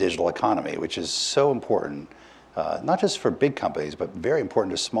the digital economy, which is so important not just for big companies, but very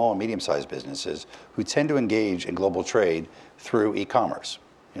important to small and medium-sized businesses who tend to engage in global trade through e-commerce.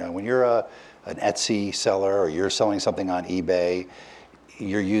 You know, when you're an Etsy seller or you're selling something on eBay,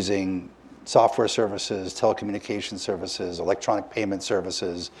 you're using software services, telecommunication services, electronic payment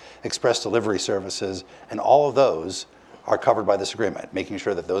services, express delivery services, and all of those are covered by this agreement, making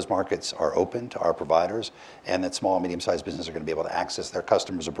sure that those markets are open to our providers and that small and medium-sized businesses are going to be able to access their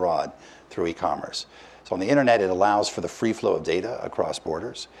customers abroad through e-commerce. So on the internet, it allows for the free flow of data across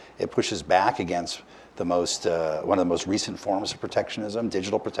borders. It pushes back against the most, one of the most recent forms of protectionism,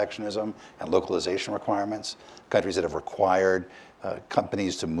 digital protectionism and localization requirements. Countries that have required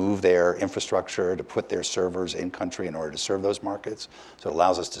companies to move their infrastructure, to put their servers in country in order to serve those markets. So it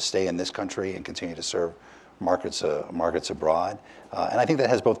allows us to stay in this country and continue to serve markets abroad. And I think that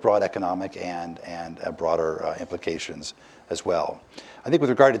has both broad economic and broader implications as well. I think with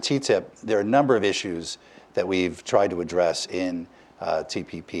regard to TTIP, there are a number of issues that we've tried to address in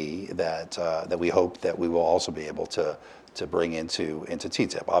TPP that we hope that we will also be able to bring into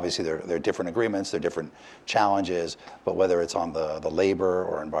TTIP. Obviously, there are different agreements, there are different challenges, but whether it's on the labor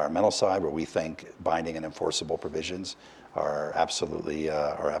or environmental side, where we think binding and enforceable provisions are absolutely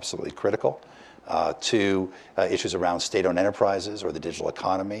critical, to issues around state-owned enterprises or the digital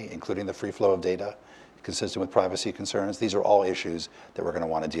economy, including the free flow of data, consistent with privacy concerns. These are all issues that we're going to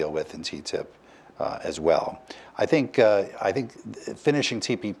want to deal with in TTIP as well. I think finishing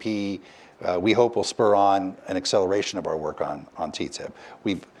TPP, we hope will spur on an acceleration of our work on TTIP.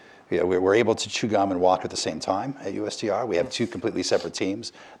 We're able to chew gum and walk at the same time at USTR. We have two completely separate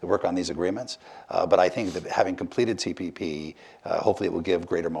teams that work on these agreements. But I think that having completed TPP, hopefully it will give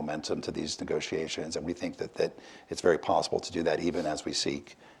greater momentum to these negotiations. And we think that it's very possible to do that even as we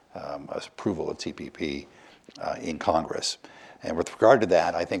seek approval of TPP in Congress. And with regard to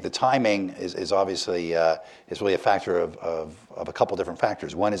that, I think the timing is obviously is really a factor of a couple different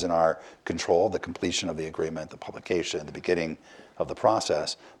factors. One is in our control, the completion of the agreement, the publication, the beginning of the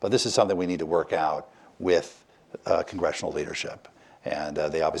process. But this is something we need to work out with congressional leadership. And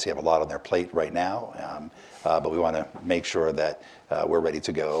they obviously have a lot on their plate right now. But we want to make sure that we're ready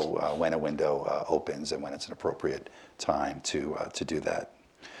to go when a window opens and when it's an appropriate time to do that.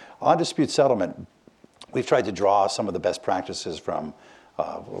 On dispute settlement, we've tried to draw some of the best practices from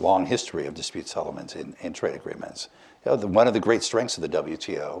a long history of dispute settlements in trade agreements. You know, one of the great strengths of the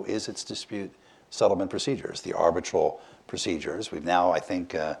WTO is its dispute settlement procedures, the arbitral procedures. We've now, I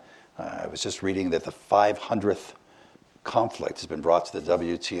think, I was just reading that the 500th conflict has been brought to the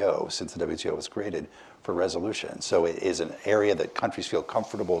WTO since the WTO was created for resolution. So it is an area that countries feel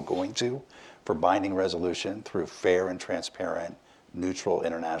comfortable going to for binding resolution through fair and transparent, neutral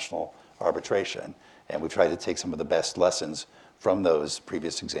international arbitration. And we've tried to take some of the best lessons from those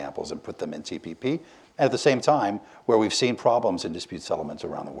previous examples and put them in TPP. And at the same time, where we've seen problems in dispute settlements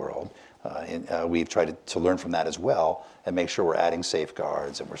around the world, we've tried to learn from that as well and make sure we're adding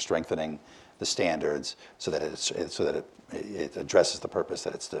safeguards and we're strengthening the standards so that it addresses the purpose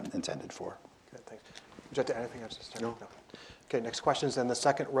that it's intended for. Good, thanks. Would you like to add anything else? No. Okay, next question is in the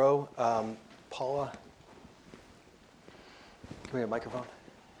second row. Paula. Can we have a microphone?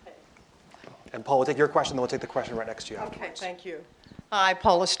 And Paul, we'll take your question, then we'll take the question right next to you. Okay, afterwards. thank you. Hi,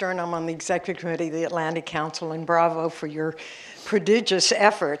 Paula Stern. I'm on the Executive Committee of the Atlantic Council, and bravo for your prodigious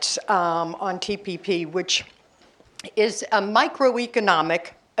efforts on TPP, which is a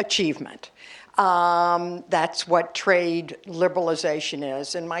microeconomic achievement. That's what trade liberalization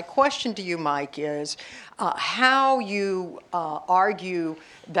is. And my question to you, Mike, is how you argue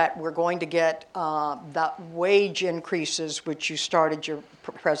that we're going to get the wage increases, which you started your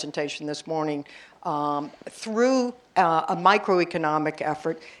presentation this morning, through a microeconomic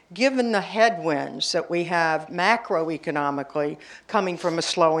effort, given the headwinds that we have macroeconomically coming from a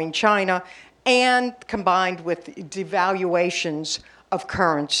slowing China and combined with devaluations of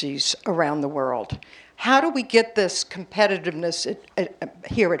currencies around the world. How do we get this competitiveness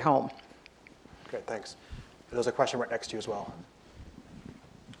here at home? Great, thanks. There's a question right next to you as well.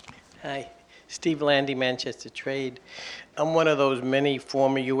 Hi, Steve Landy, Manchester Trade. I'm one of those many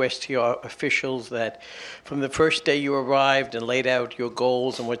former USTR officials that from the first day you arrived and laid out your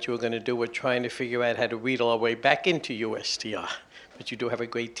goals and what you were going to do, were trying to figure out how to wheedle our way back into USTR. But you do have a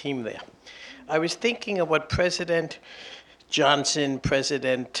great team there. I was thinking of what President Johnson,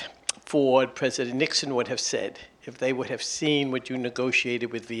 President Ford, President Nixon would have said if they would have seen what you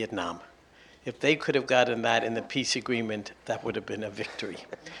negotiated with Vietnam. If they could have gotten that in the peace agreement, that would have been a victory.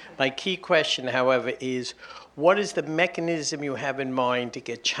 My key question, however, is what is the mechanism you have in mind to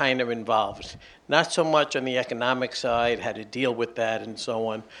get China involved? Not so much on the economic side, how to deal with that and so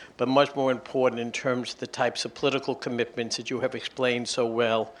on, but much more important in terms of the types of political commitments that you have explained so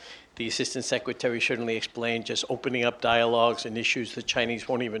well. The Assistant Secretary certainly explained just opening up dialogues and issues the Chinese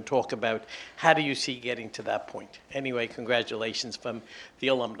won't even talk about. How do you see getting to that point? Anyway, congratulations from the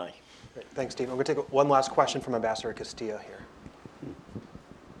alumni. Great. Thanks, Steve. We're going to take one last question from Ambassador Castillo here.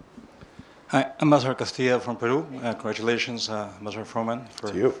 Hi, Ambassador Castillo from Peru. Congratulations, Ambassador Froman,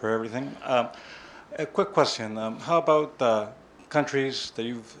 for everything. A quick question. How about countries that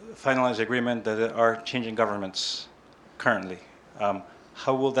you've finalized agreement that are changing governments currently?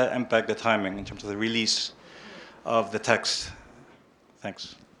 How will that impact the timing in terms of the release of the text?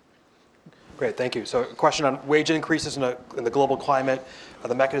 Thanks. Great, thank you. So a question on wage increases in the global climate,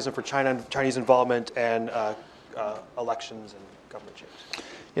 the mechanism for Chinese involvement, and elections and government change.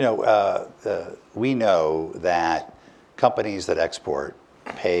 You know, we know that companies that export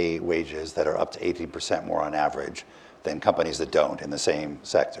pay wages that are up to 18% more on average than companies that don't in the same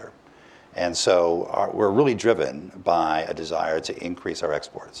sector. And so we're really driven by a desire to increase our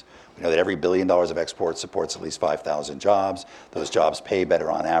exports. We know that every $1 billion of exports supports at least 5,000 jobs. Those jobs pay better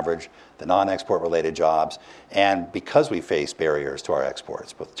on average than non-export related jobs. And because we face barriers to our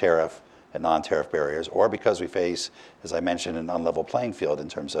exports, both tariff and non-tariff barriers, or because we face, as I mentioned, an unlevel playing field in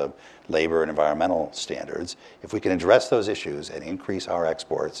terms of labor and environmental standards, if we can address those issues and increase our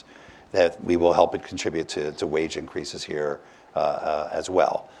exports, that we will help it contribute to wage increases here as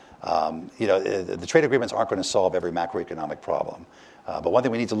well. You know, the trade agreements aren't going to solve every macroeconomic problem. But one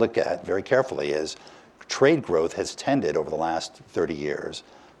thing we need to look at very carefully is trade growth has tended over the last 30 years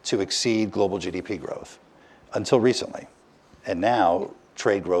to exceed global GDP growth until recently. And now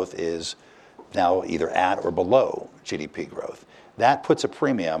trade growth is now either at or below GDP growth. That puts a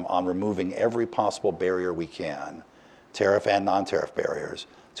premium on removing every possible barrier we can, tariff and non-tariff barriers,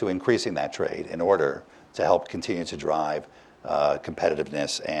 to increasing that trade in order to help continue to drive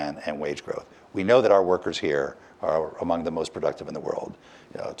competitiveness and wage growth. We know that our workers here are among the most productive in the world.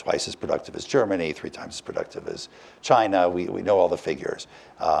 You know, twice as productive as Germany, 3 times as productive as China. We know all the figures.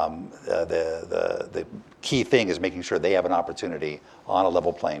 The key thing is making sure they have an opportunity on a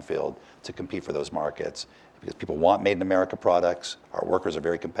level playing field to compete for those markets. Because people want made in America products. Our workers are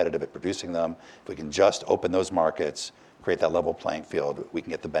very competitive at producing them. If we can just open those markets, create that level playing field, we can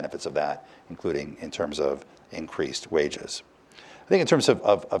get the benefits of that, including in terms of increased wages. I think in terms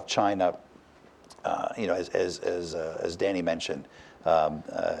of China, you know, as Danny mentioned,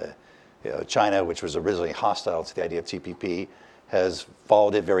 you know, China, which was originally hostile to the idea of TPP, has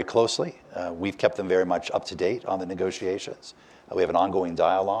followed it very closely. We've kept them very much up to date on the negotiations. We have an ongoing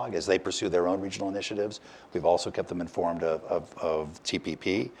dialogue as they pursue their own regional initiatives. We've also kept them informed of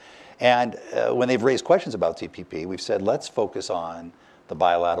TPP. And when they've raised questions about TPP, we've said, let's focus on the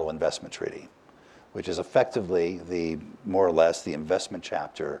bilateral investment treaty, which is effectively more or less the investment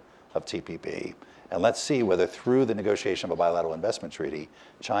chapter of TPP. And let's see whether through the negotiation of a bilateral investment treaty,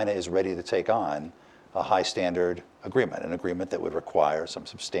 China is ready to take on a high standard agreement, an agreement that would require some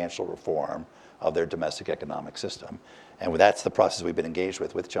substantial reform of their domestic economic system. And that's the process we've been engaged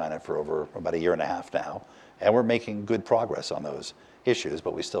with China for over about 1.5 years now. And we're making good progress on those issues,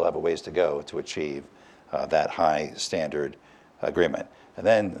 but we still have a ways to go to achieve that high standard agreement. And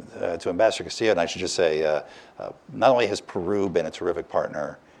then to Ambassador Castillo, and I should just say, not only has Peru been a terrific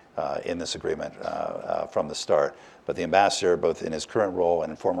partner in this agreement from the start, but the ambassador, both in his current role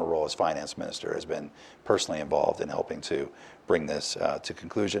and in former role as finance minister, has been personally involved in helping to bring this to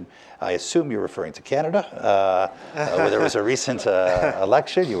conclusion. I assume you're referring to Canada, where there was a recent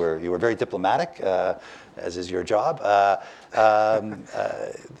election. You were very diplomatic, as is your job.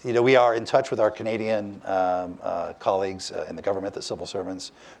 You know, we are in touch with our Canadian colleagues in the government, the civil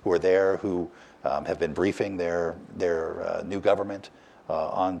servants who are there, who have been briefing their new government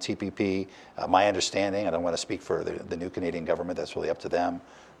on TPP. My understanding, I don't want to speak for the new Canadian government, that's really up to them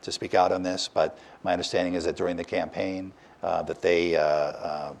to speak out on this, but my understanding is that during the campaign that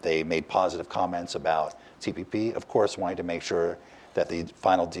they made positive comments about TPP, of course wanting to make sure that the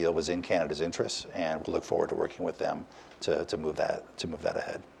final deal was in Canada's interests, and we'll look forward to working with them to move that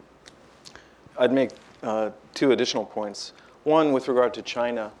ahead. I'd make 2 additional points. One, with regard to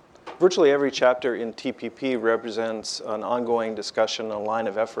China, virtually every chapter in TPP represents an ongoing discussion, a line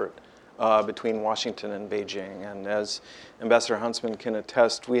of effort between Washington and Beijing. And as Ambassador Huntsman can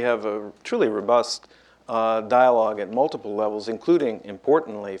attest, we have a truly robust dialogue at multiple levels, including,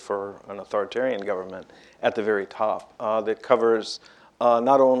 importantly, for an authoritarian government, at the very top, that covers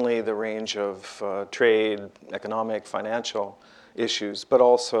not only the range of trade, economic, financial issues, but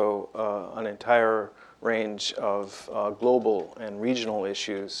also an entire range of global and regional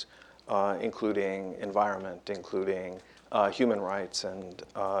issues, including environment, including human rights, and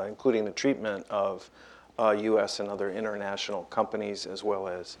including the treatment of U.S. and other international companies as well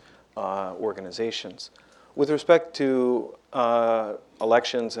as organizations. With respect to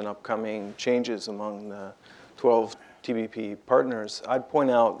elections and upcoming changes among the 12 TPP partners, I'd point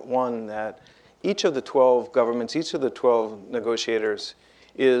out, one, that each of the 12 governments, each of the 12 negotiators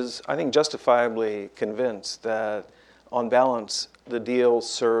is, I think, justifiably convinced that, on balance, the deal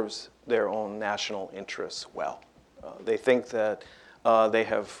serves their own national interests well. They think that they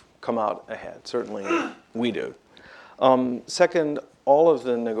have come out ahead. Certainly, we do. Second, all of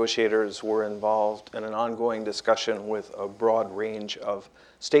the negotiators were involved in an ongoing discussion with a broad range of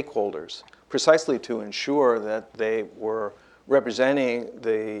stakeholders, precisely to ensure that they were representing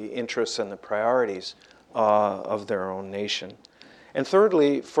the interests and the priorities of their own nation. And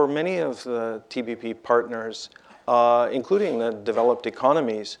thirdly, for many of the TPP partners, including the developed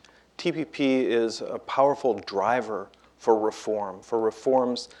economies, TPP is a powerful driver for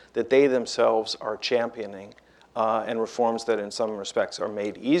reforms that they themselves are championing, and reforms that in some respects are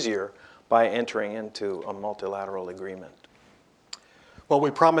made easier by entering into a multilateral agreement. Well, we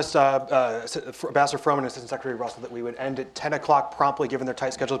promised Ambassador Froman and Assistant Secretary Russell that we would end at 10 o'clock promptly, given their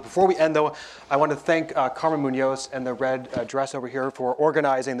tight schedules. Before we end, though, I want to thank Carmen Munoz and the red dress over here for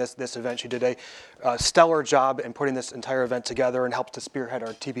organizing this event. She did a stellar job in putting this entire event together and helped to spearhead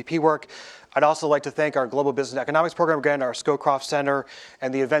our TPP work. I'd also like to thank our Global Business and Economics Program, again, our Scowcroft Center,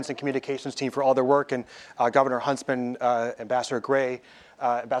 and the Events and Communications team for all their work, and Governor Huntsman, Ambassador Gray,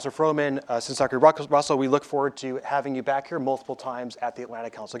 Ambassador Froman, Assistant Secretary Russell. We look forward to having you back here multiple times at the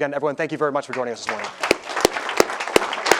Atlantic Council. Again, everyone, thank you very much for joining us this morning.